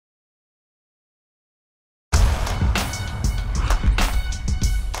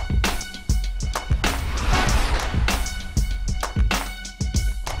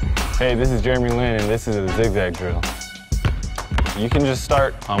Hey, this is Jeremy Lin, and this is a zigzag drill. You can just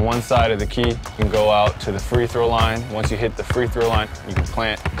start on one side of the key. You can go out to the free throw line. Once you hit the free throw line, you can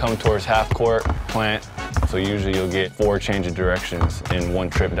plant, come towards half court, plant. So usually you'll get 4 change of directions in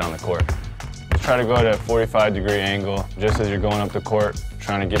one trip down the court. Try to go at a 45-degree angle, just as you're going up the court,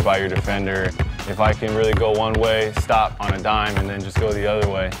 trying to get by your defender. If I can really go one way, stop on a dime, and then just go the other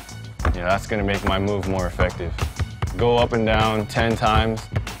way, that's gonna make my move more effective. Go up and down 10 times.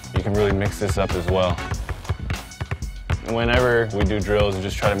 You can really mix this up as well. Whenever we do drills, we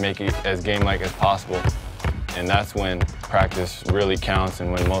just try to make it as game-like as possible. And that's when practice really counts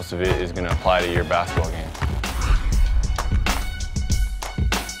and when most of it is going to apply to your basketball game.